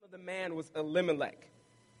man was Elimelech,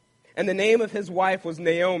 and the name of his wife was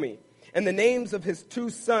Naomi, and the names of his two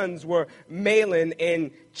sons were Mahlon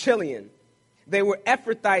and Chilion. They were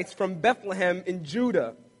Ephrathites from Bethlehem in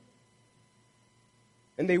Judah.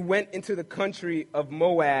 And they went into the country of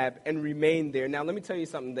Moab and remained there. Now, let me tell you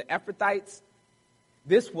something. The Ephrathites,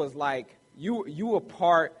 this was like, you were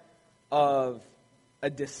part of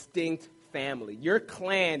a distinct family. Your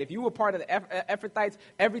clan, if you were part of the Ephrathites,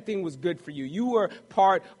 everything was good for you. You were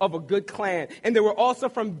part of a good clan. And they were also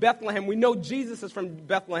from Bethlehem. We know Jesus is from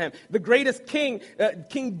Bethlehem. The greatest king,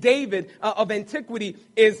 King David of antiquity,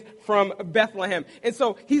 is from Bethlehem. And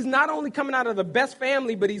so he's not only coming out of the best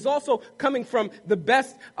family, but he's also coming from the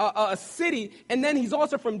best city. And then he's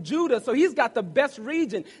also from Judah. So he's got the best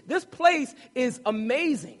region. This place is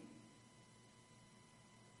amazing.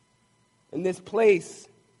 And this place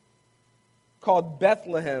called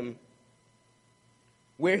Bethlehem,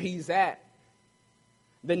 where he's at,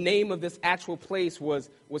 the name of this actual place was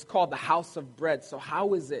called the House of Bread. So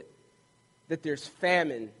how is it that there's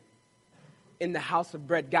famine in the house of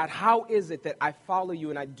bread? God, how is it that I follow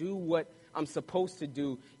you and I do what I'm supposed to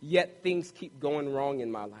do, yet things keep going wrong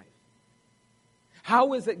in my life?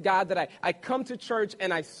 How is it, God, that I come to church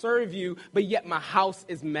and I serve you, but yet my house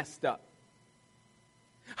is messed up?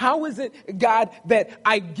 How is it, God, that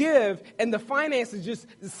I give and the finances just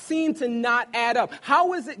seem to not add up?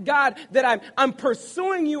 How is it, God, that I'm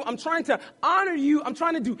pursuing you, I'm trying to honor you, I'm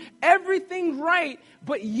trying to do everything right,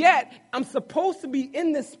 but yet I'm supposed to be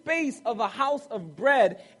in this space of a house of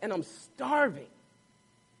bread and I'm starving?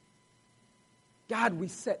 God, we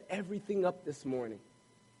set everything up this morning.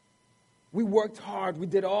 We worked hard, we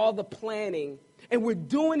did all the planning, and we're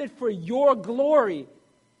doing it for your glory.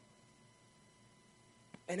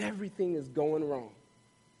 And everything is going wrong.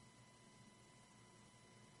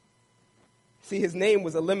 See, his name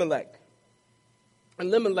was Elimelech.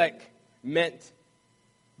 Elimelech meant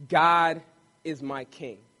God is my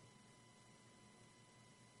king.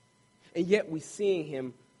 And yet we're seeing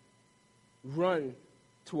him run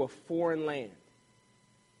to a foreign land,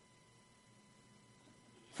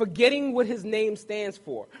 forgetting what his name stands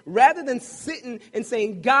for. Rather than sitting and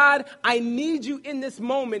saying, God, I need you in this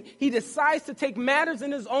moment, he decides to take matters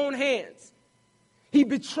in his own hands. He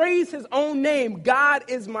betrays his own name. God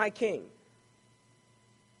is my king.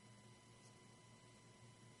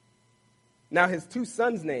 Now his two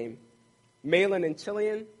sons' name, Mahlon and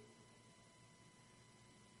Chilion,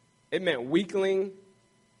 it meant weakling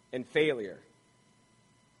and failure.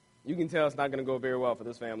 You can tell it's not going to go very well for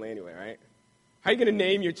this family anyway, right? How are you going to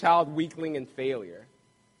name your child weakling and failure?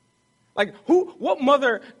 Like, what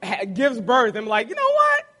mother gives birth and like, you know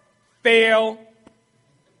what? Fail.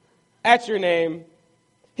 That's your name.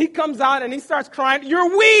 He comes out and he starts crying,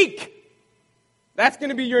 you're weak. That's going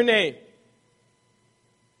to be your name.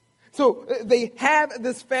 So they have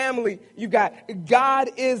this family. You've got God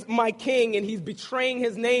is my king, and he's betraying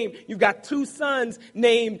his name. You've got two sons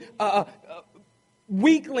named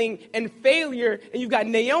weakling and failure, and you've got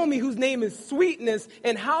Naomi, whose name is sweetness.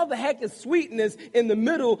 And how the heck is sweetness in the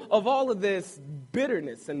middle of all of this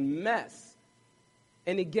bitterness and mess?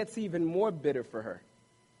 And it gets even more bitter for her.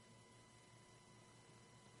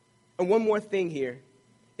 And one more thing here.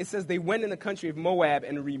 It says they went in the country of Moab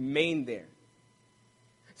and remained there.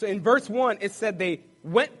 So in verse 1, it said they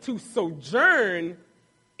went to sojourn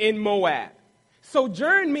in Moab.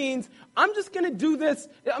 Sojourn means I'm just going to do this.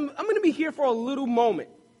 I'm going to be here for a little moment.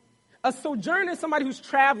 A sojourner is somebody who's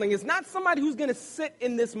traveling. It's not somebody who's going to sit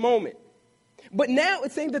in this moment. But now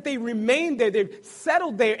it's saying that they remain there. They've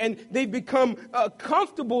settled there and they've become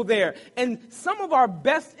comfortable there. And some of our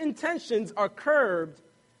best intentions are curbed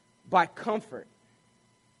by comfort.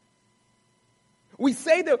 We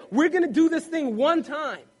say that we're going to do this thing one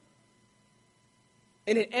time.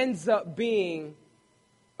 And it ends up being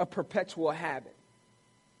a perpetual habit.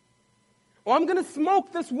 Or I'm going to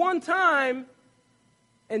smoke this one time,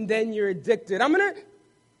 and then you're addicted. I'm going to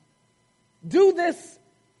do this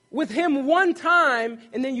with him one time,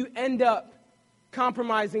 and then you end up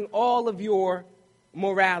compromising all of your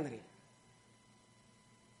morality.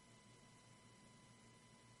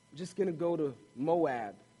 I'm just going to go to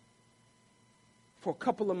Moab for a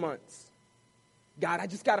couple of months. God, I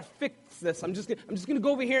just got to fix this. I'm just going to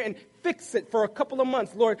go over here and fix it for a couple of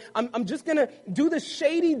months. Lord, I'm just going to do this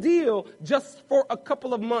shady deal just for a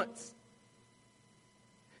couple of months.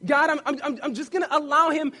 God, I'm just going to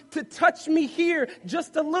allow him to touch me here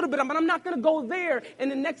just a little bit, but I'm not going to go there.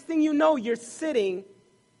 And the next thing you know, you're sitting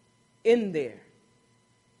in there,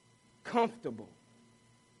 comfortable.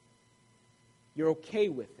 You're okay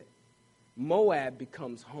with it. Moab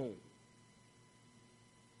becomes home.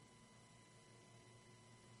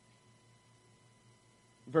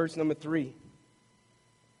 Verse number 3.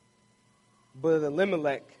 But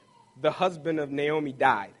Elimelech, the husband of Naomi,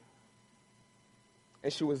 died,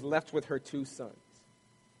 and she was left with her 2 sons.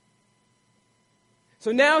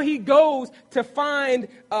 So now he goes to find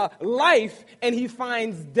life, and he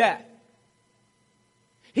finds death.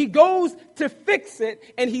 He goes to fix it,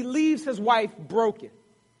 and he leaves his wife broken.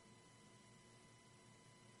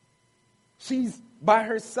 She's by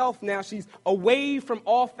herself now. She's away from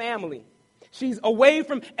all family. She's away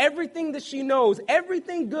from everything that she knows,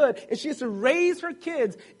 everything good, and she has to raise her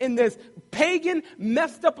kids in this pagan,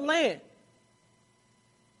 messed up land.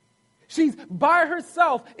 She's by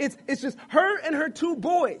herself. It's just her and her 2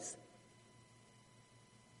 boys.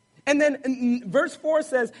 And then verse 4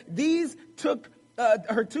 says, these took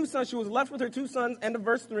her 2 sons. She was left with her 2 sons. End of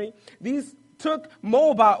verse 3. These took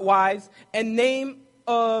Moabite wives, and name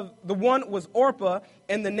of the one was Orpah,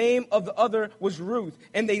 and the name of the other was Ruth.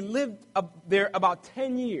 And they lived there about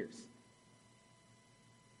 10 years.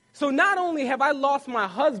 So not only have I lost my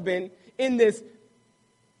husband in this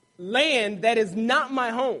land that is not my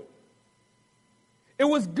home, it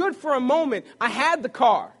was good for a moment. I had the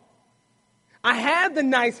car. I had the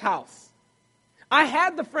nice house. I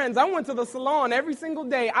had the friends. I went to the salon every single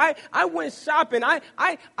day. I went shopping. I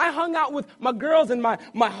hung out with my girls, and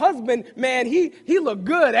my husband, man, he looked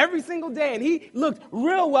good every single day, and he looked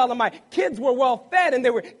real well, and my kids were well fed, and they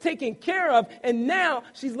were taken care of, and now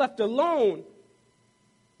she's left alone.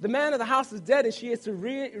 The man of the house is dead, and she has to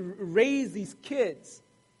raise these kids.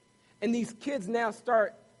 And these kids now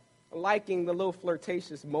start liking the little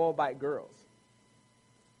flirtatious Moabite girls.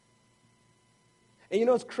 And you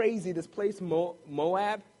know what's crazy? This place,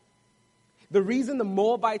 Moab, the reason the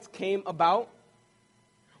Moabites came about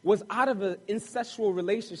was out of an incestual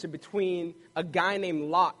relationship between a guy named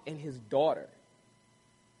Lot and his daughter.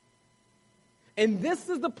 And this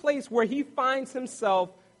is the place where he finds himself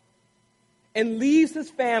and leaves his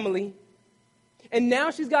family. And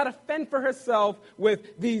now she's got to fend for herself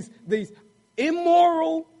with these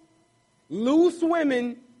immoral, loose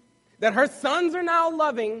women that her sons are now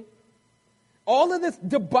loving. All of this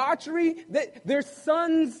debauchery that their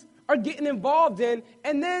sons are getting involved in,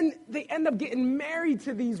 and then they end up getting married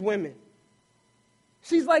to these women.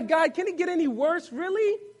 She's like, God, can it get any worse,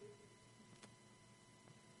 really?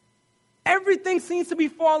 Everything seems to be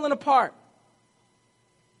falling apart.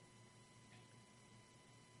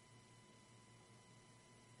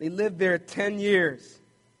 They lived there 10 years.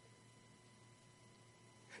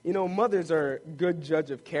 You know, mothers are a good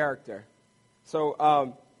judge of character.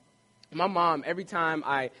 So, my mom, every time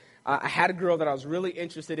I had a girl that I was really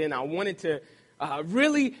interested in, I wanted to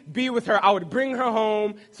really be with her, I would bring her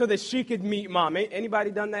home so that she could meet mom.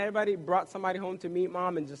 Anybody done that? Everybody brought somebody home to meet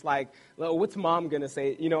mom and just like, well, what's mom going to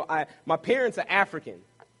say? You know, my parents are African.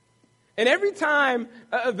 And every time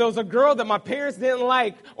there was a girl that my parents didn't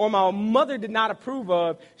like or my mother did not approve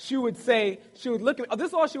of, she would look at me. Oh, this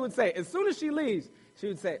is all she would say. As soon as she leaves, she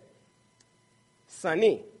would say,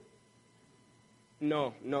 Sonny.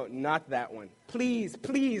 No, not that one. Please,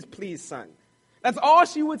 please, please, son. That's all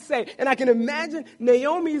she would say. And I can imagine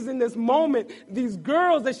Naomi's in this moment, these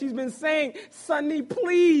girls that she's been saying, Sonny,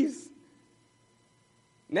 please.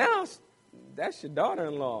 Now, that's your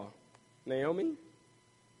daughter-in-law, Naomi.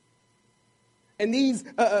 And these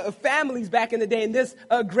families back in the day, in this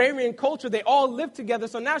agrarian culture, they all lived together.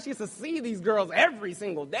 So now she has to see these girls every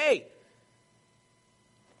single day.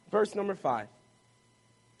 Verse number 5.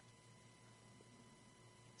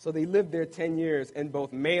 So they lived there 10 years, and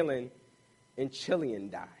both Mahlon and Chilion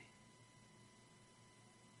died.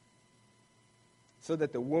 So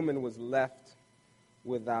that the woman was left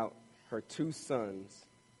without her 2 sons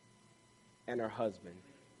and her husband.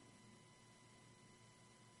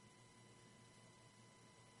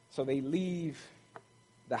 So they leave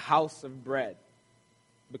the house of bread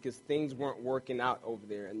because things weren't working out over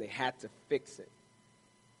there, and they had to fix it.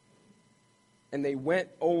 And they went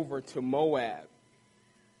over to Moab,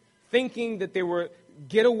 thinking that they would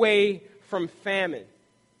get away from famine.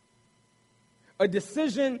 A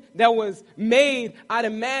decision that was made, I'd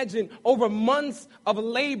imagine, over months of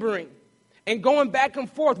laboring and going back and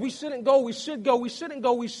forth. We shouldn't go, we should go, we shouldn't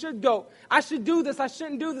go, we should go. I should do this, I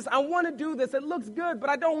shouldn't do this. I want to do this, it looks good, but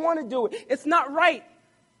I don't want to do it. It's not right.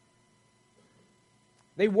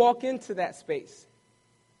 They walk into that space,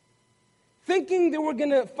 thinking they were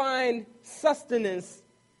going to find sustenance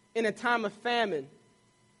in a time of famine.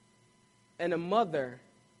 And a mother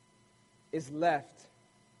is left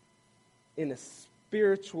in a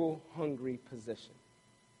spiritual hungry position,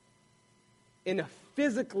 in a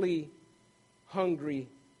physically hungry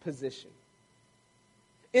position,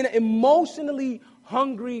 in an emotionally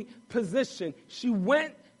hungry position. She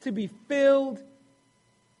went to be filled,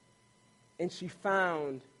 and she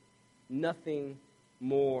found nothing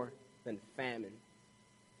more than famine.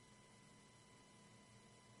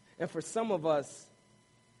 And for some of us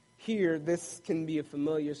here, this can be a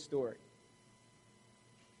familiar story.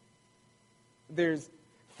 There's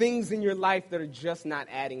things in your life that are just not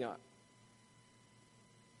adding up.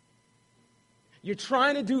 You're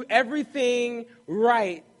trying to do everything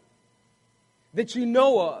right that you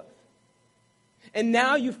know of. And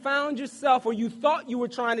now you found yourself, or you thought you were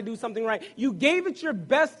trying to do something right. You gave it your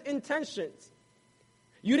best intentions.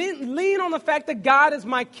 You didn't lean on the fact that God is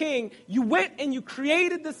my king. You went and you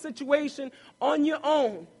created the situation on your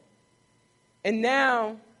own. And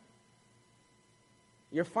now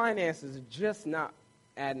your finances are just not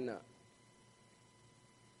adding up.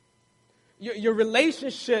 Your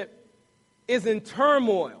relationship is in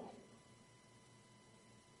turmoil.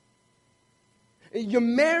 Your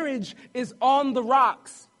marriage is on the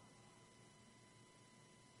rocks.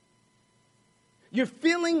 You're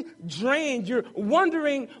feeling drained. You're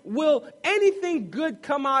wondering, will anything good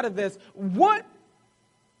come out of this? What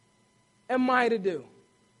am I to do?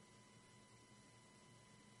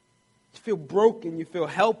 You feel broken. You feel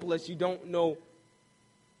helpless. You don't know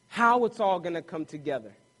how it's all going to come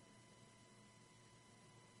together.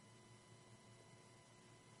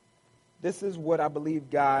 This is what I believe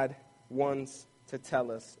God wants to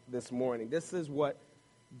tell us this morning. This is what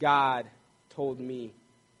God told me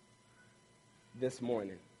this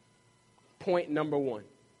morning. Point number one.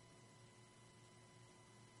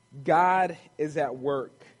 God is at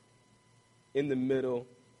work in the middle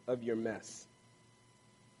of your mess.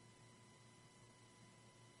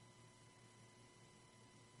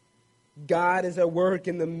 God is at work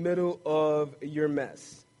in the middle of your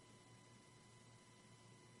mess.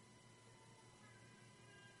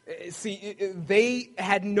 See, they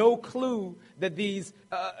had no clue that these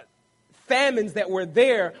famines that were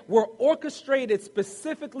there were orchestrated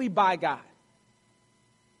specifically by God.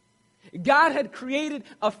 God had created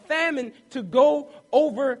a famine to go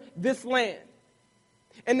over this land.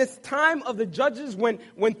 And this time of the judges, when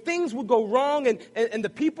things would go wrong and the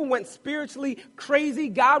people went spiritually crazy,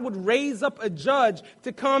 God would raise up a judge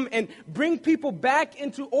to come and bring people back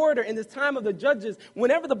into order. In this time of the judges,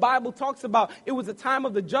 whenever the Bible talks about it was a time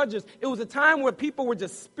of the judges, it was a time where people were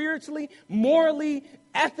just spiritually, morally,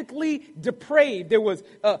 ethically depraved. There was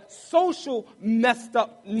social messed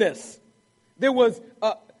upness. There was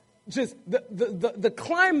just the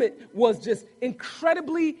climate was just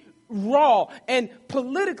incredibly raw, and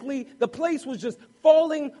politically, the place was just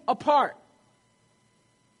falling apart.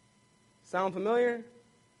 Sound familiar?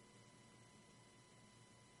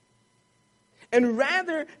 And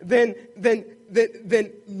rather than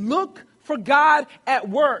look for God at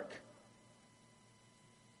work,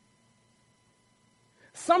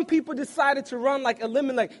 some people decided to run like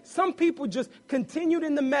Elimelech. Some people just continued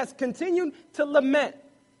in the mess, continued to lament.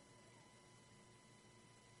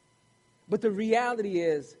 But the reality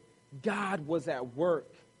is, God was at work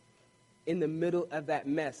in the middle of that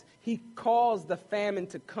mess. He caused the famine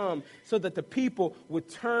to come so that the people would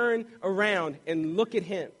turn around and look at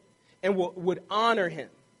him and would honor him.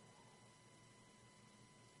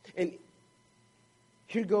 And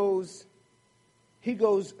here goes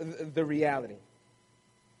the reality.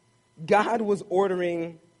 God was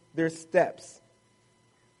ordering their steps.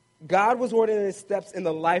 God was ordering their steps in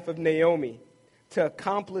the life of Naomi to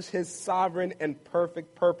accomplish his sovereign and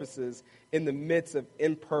perfect purposes in the midst of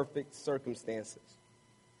imperfect circumstances.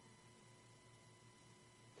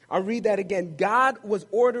 I'll read that again. God was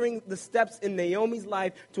ordering the steps in Naomi's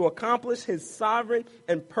life to accomplish his sovereign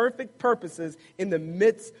and perfect purposes in the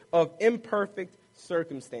midst of imperfect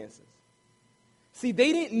circumstances. See,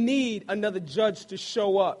 they didn't need another judge to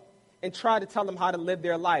show up and try to tell them how to live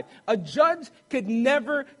their life. A judge could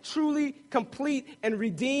never truly complete and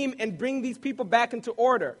redeem and bring these people back into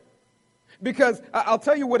order. Because I'll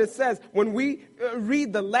tell you what it says. When we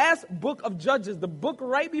read the last book of Judges, the book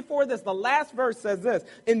right before this, the last verse says this.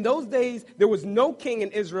 In those days, there was no king in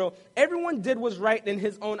Israel. Everyone did what was right in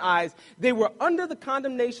his own eyes. They were under the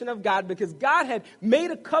condemnation of God because God had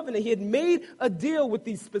made a covenant. He had made a deal with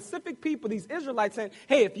these specific people, these Israelites, saying,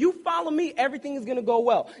 hey, if you follow me, everything is going to go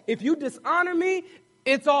well. If you dishonor me,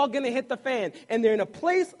 it's all going to hit the fan. And they're in a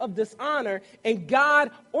place of dishonor, and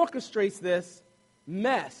God orchestrates this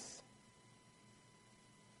mess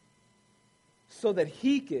so that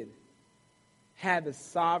he could have his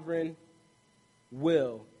sovereign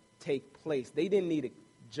will take place. They didn't need a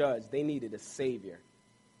judge. They needed a savior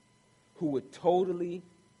who would totally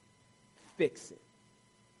fix it,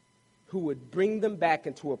 who would bring them back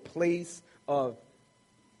into a place of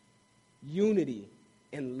unity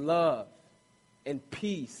and love and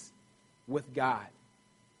peace with God.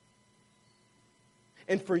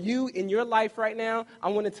 And for you in your life right now, I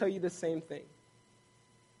want to tell you the same thing.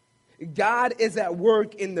 God is at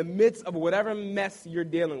work in the midst of whatever mess you're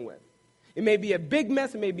dealing with. It may be a big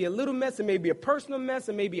mess, it may be a little mess, it may be a personal mess,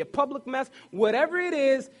 it may be a public mess. Whatever it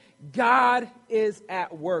is, God is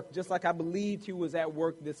at work, just like I believed he was at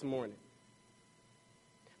work this morning.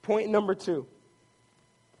 Point number 2.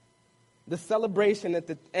 The celebration at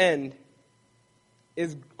the end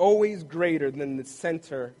is always greater than the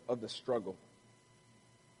center of the struggle.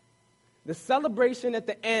 The celebration at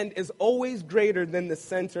the end is always greater than the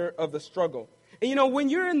center of the struggle. And you know, when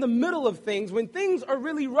you're in the middle of things, when things are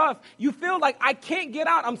really rough, you feel like, I can't get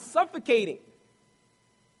out, I'm suffocating.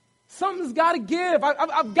 Something's got to give.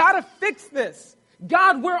 I've got to fix this.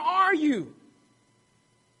 God, where are you?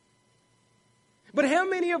 But how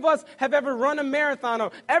many of us have ever run a marathon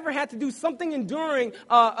or ever had to do something enduring?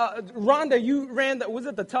 Rhonda, you ran, was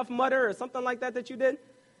it the Tough Mudder or something like that you did?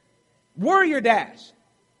 Warrior Dash.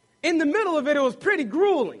 In the middle of it, it was pretty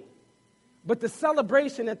grueling. But the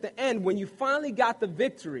celebration at the end, when you finally got the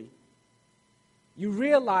victory, you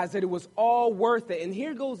realize that it was all worth it. And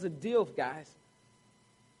here goes the deal, guys.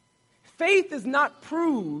 Faith is not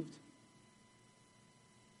proved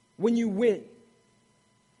when you win.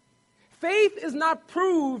 Faith is not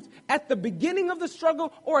proved at the beginning of the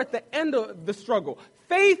struggle or at the end of the struggle.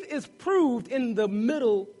 Faith is proved in the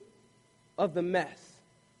middle of the mess.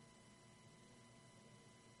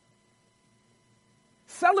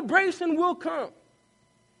 Celebration will come.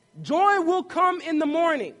 Joy will come in the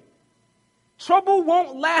morning. Trouble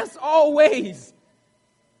won't last always.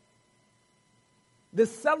 The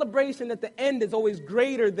celebration at the end is always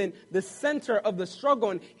greater than the center of the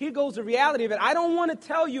struggle. And here goes the reality of it. I don't want to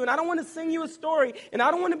tell you, and I don't want to sing you a story, and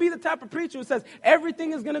I don't want to be the type of preacher who says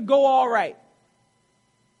everything is going to go all right,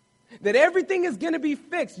 that everything is going to be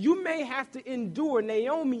fixed. You may have to endure.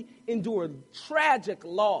 Naomi endured tragic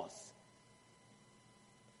loss.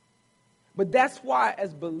 But that's why,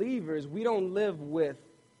 as believers, we don't live with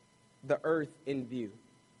the earth in view.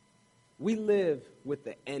 We live with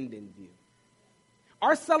the end in view.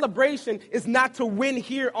 Our celebration is not to win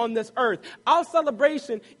here on this earth. Our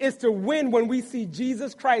celebration is to win when we see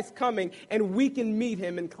Jesus Christ coming and we can meet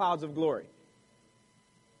him in clouds of glory.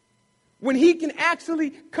 When he can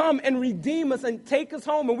actually come and redeem us and take us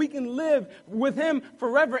home and we can live with him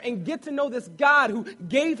forever and get to know this God who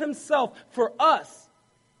gave himself for us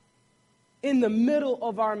in the middle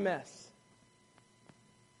of our mess.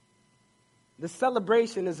 The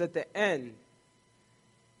celebration is at the end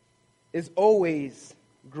is always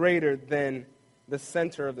greater than the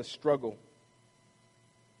center of the struggle.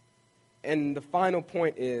 And the final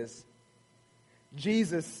point is,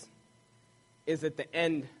 Jesus is at the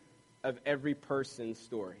end of every person's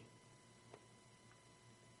story.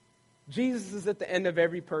 Jesus is at the end of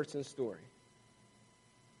every person's story.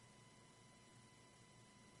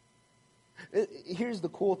 Here's the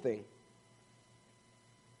cool thing.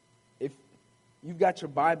 If you've got your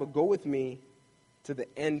Bible, go with me to the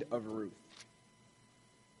end of Ruth.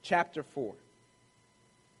 Chapter 4.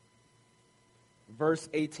 Verse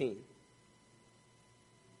 18.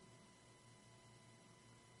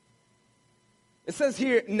 It says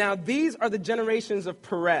here, now these are the generations of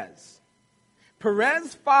Perez.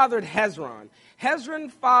 Perez fathered Hezron.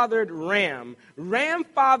 Hezron fathered Ram. Ram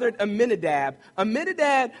fathered Amminadab.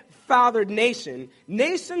 Amminadab fathered Nahshon.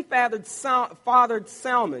 Nahshon fathered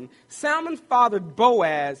Salmon. Salmon fathered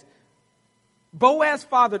Boaz. Boaz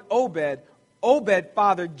fathered Obed. Obed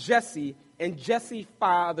fathered Jesse. And Jesse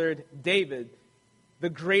fathered David, the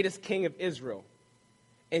greatest king of Israel.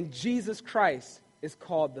 And Jesus Christ is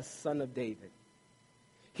called the Son of David.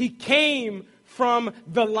 He came from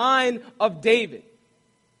the line of David.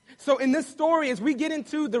 So in this story, as we get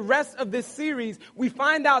into the rest of this series, we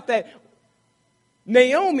find out that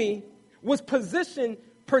Naomi was positioned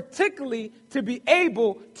particularly to be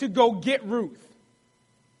able to go get Ruth.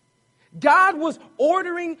 God was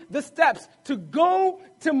ordering the steps to go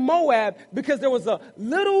to Moab because there was a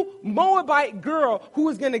little Moabite girl who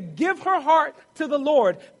was going to give her heart to the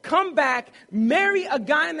Lord, come back, marry a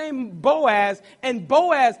guy named Boaz, and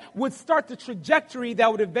Boaz would start the trajectory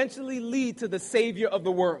that would eventually lead to the Savior of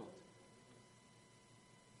the world.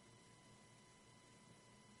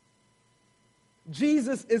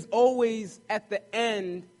 Jesus is always at the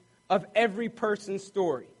end of every person's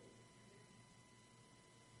story.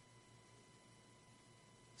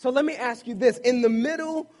 So let me ask you this. In the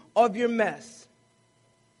middle of your mess,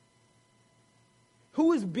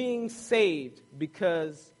 who is being saved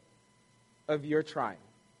because of your trial?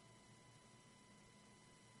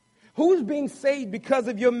 Who's being saved because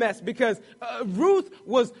of your mess? Because Ruth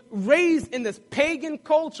was raised in this pagan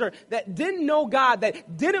culture that didn't know God,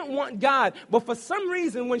 that didn't want God. But for some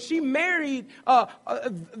reason, when she married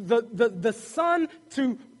the son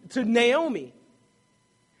to Naomi,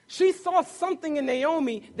 she saw something in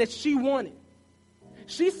Naomi that she wanted.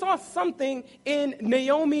 She saw something in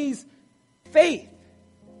Naomi's faith.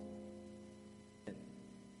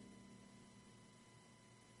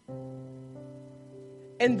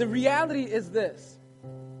 And the reality is this.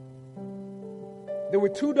 There were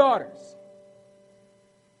two daughters.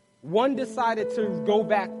 One decided to go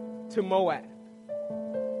back to Moab.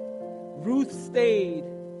 Ruth stayed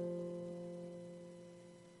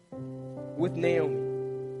with Naomi.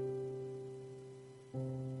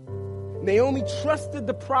 Naomi trusted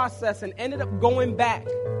the process and ended up going back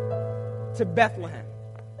to Bethlehem.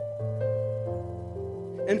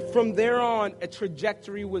 And from there on, a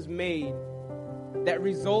trajectory was made that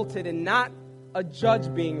resulted in not a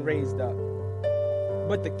judge being raised up,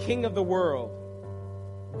 but the king of the world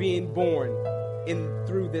being born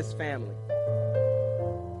through this family.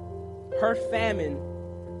 Her famine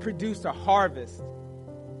produced a harvest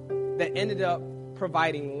that ended up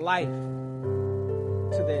providing life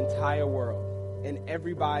to the entire world and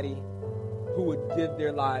everybody who would give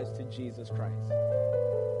their lives to Jesus Christ.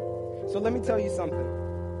 So let me tell you something.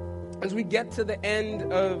 As we get to the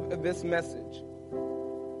end of this message,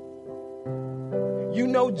 you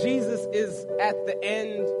know Jesus is at the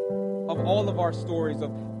end of all of our stories,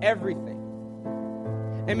 of everything.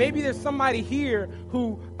 And maybe there's somebody here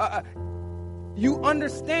who you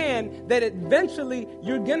understand that eventually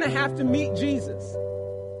you're going to have to meet Jesus.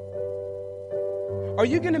 Are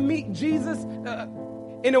you going to meet Jesus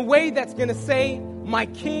in a way that's going to say, my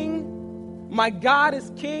King, my God is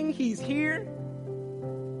King, He's here?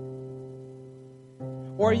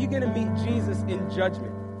 Or are you going to meet Jesus in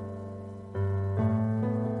judgment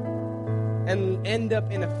and end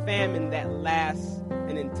up in a famine that lasts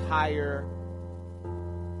an entire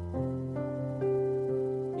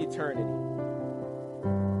eternity?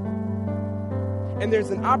 And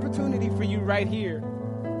there's an opportunity for you right here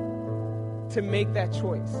to make that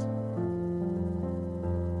choice.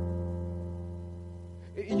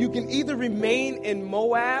 You can either remain in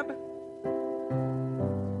Moab,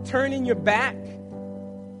 turning your back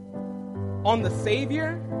on the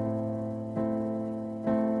Savior,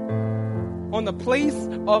 on the place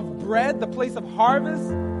of bread, the place of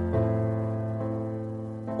harvest,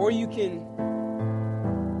 or you can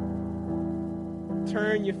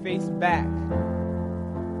turn your face back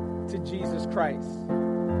to Jesus Christ.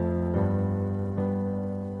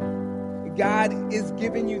 God is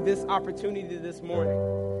giving you this opportunity this morning.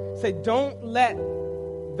 Say, don't let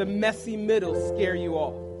the messy middle scare you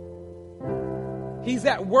off. He's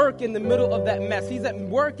at work in the middle of that mess. He's at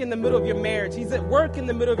work in the middle of your marriage. He's at work in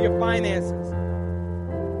the middle of your finances.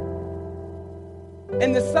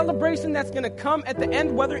 And the celebration that's going to come at the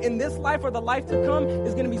end, whether in this life or the life to come,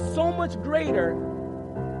 is going to be so much greater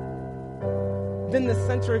than the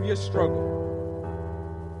center of your struggle.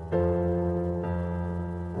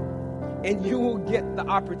 And you will get the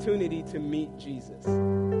opportunity to meet Jesus,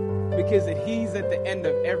 because He's at the end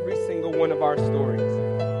of every single one of our stories.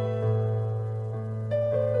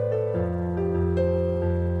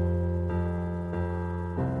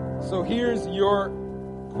 So here's your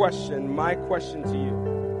question, my question to you.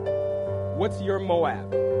 What's your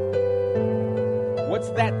Moab? What's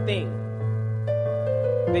that thing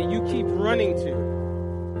that you keep running to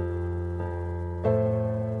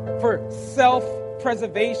for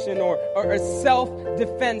self-preservation or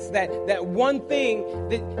self-defense, that one thing,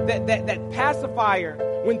 that pacifier,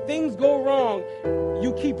 when things go wrong,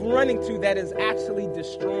 you keep running to, that is actually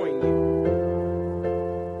destroying you?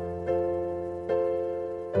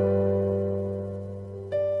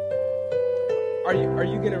 Are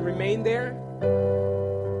you going to remain there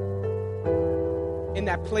in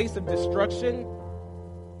that place of destruction,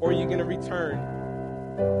 or are you going to return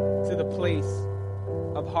to the place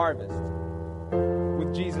of harvest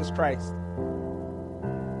with Jesus Christ?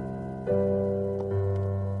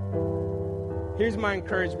 Here's my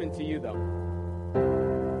encouragement to you, though.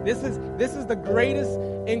 This is the greatest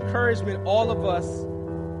encouragement all of us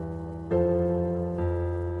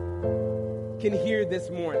can hear this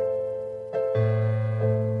morning.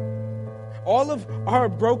 All of our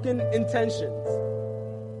broken intentions,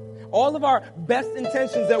 all of our best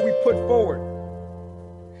intentions that we put forward,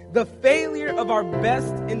 the failure of our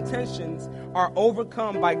best intentions are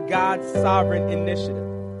overcome by God's sovereign initiative.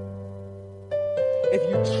 If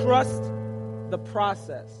you trust the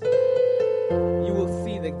process, you will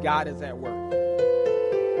see that God is at work.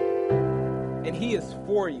 And He is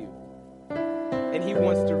for you. and he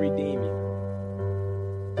wants to redeem you.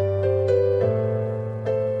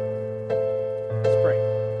 Let's pray.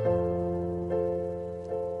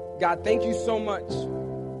 God, thank you so much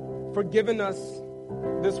for giving us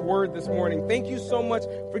this word this morning. Thank you so much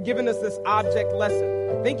for giving us this object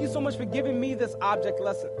lesson. Thank you so much for giving me this object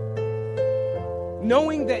lesson.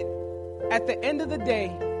 Knowing that at the end of the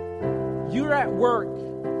day, you're at work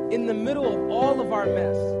in the middle of all of our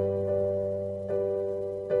mess.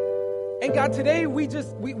 And God, today we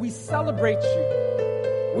celebrate you.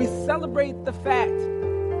 We celebrate the fact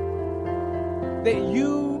that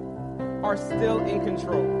you are still in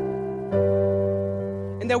control.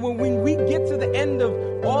 And that when we get to the end of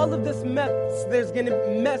all of this mess, there's going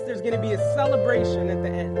to be a celebration at the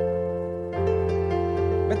end.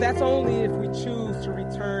 But that's only if we choose to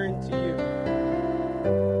return to you.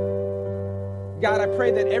 God, I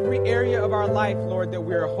pray that every area of our life, Lord, that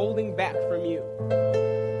we're holding back from you,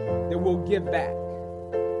 that we'll give back.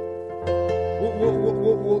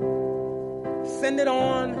 We'll send it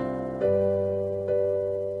on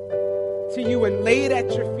to you and lay it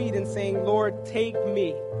at your feet and saying, Lord, take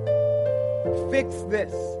me. Fix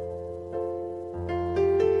this.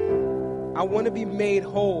 I want to be made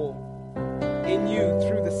whole in you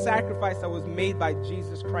through the sacrifice that was made by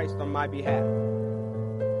Jesus Christ on my behalf.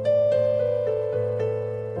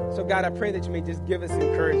 So God, I pray that you may just give us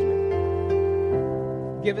encouragement.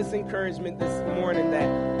 Give us encouragement this morning that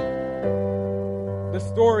the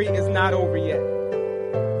story is not over yet.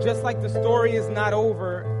 Just like the story is not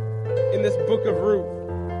over in this book of Ruth.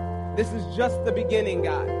 This is just the beginning,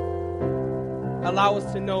 God. Allow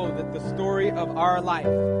us to know that the story of our life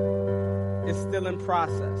is still in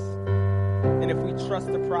process. And if we trust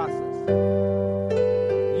the process,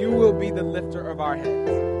 you will be the lifter of our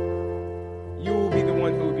heads. You will be the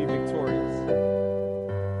one who will be victorious.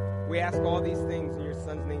 We ask all these things in your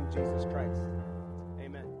Son's name, Jesus Christ.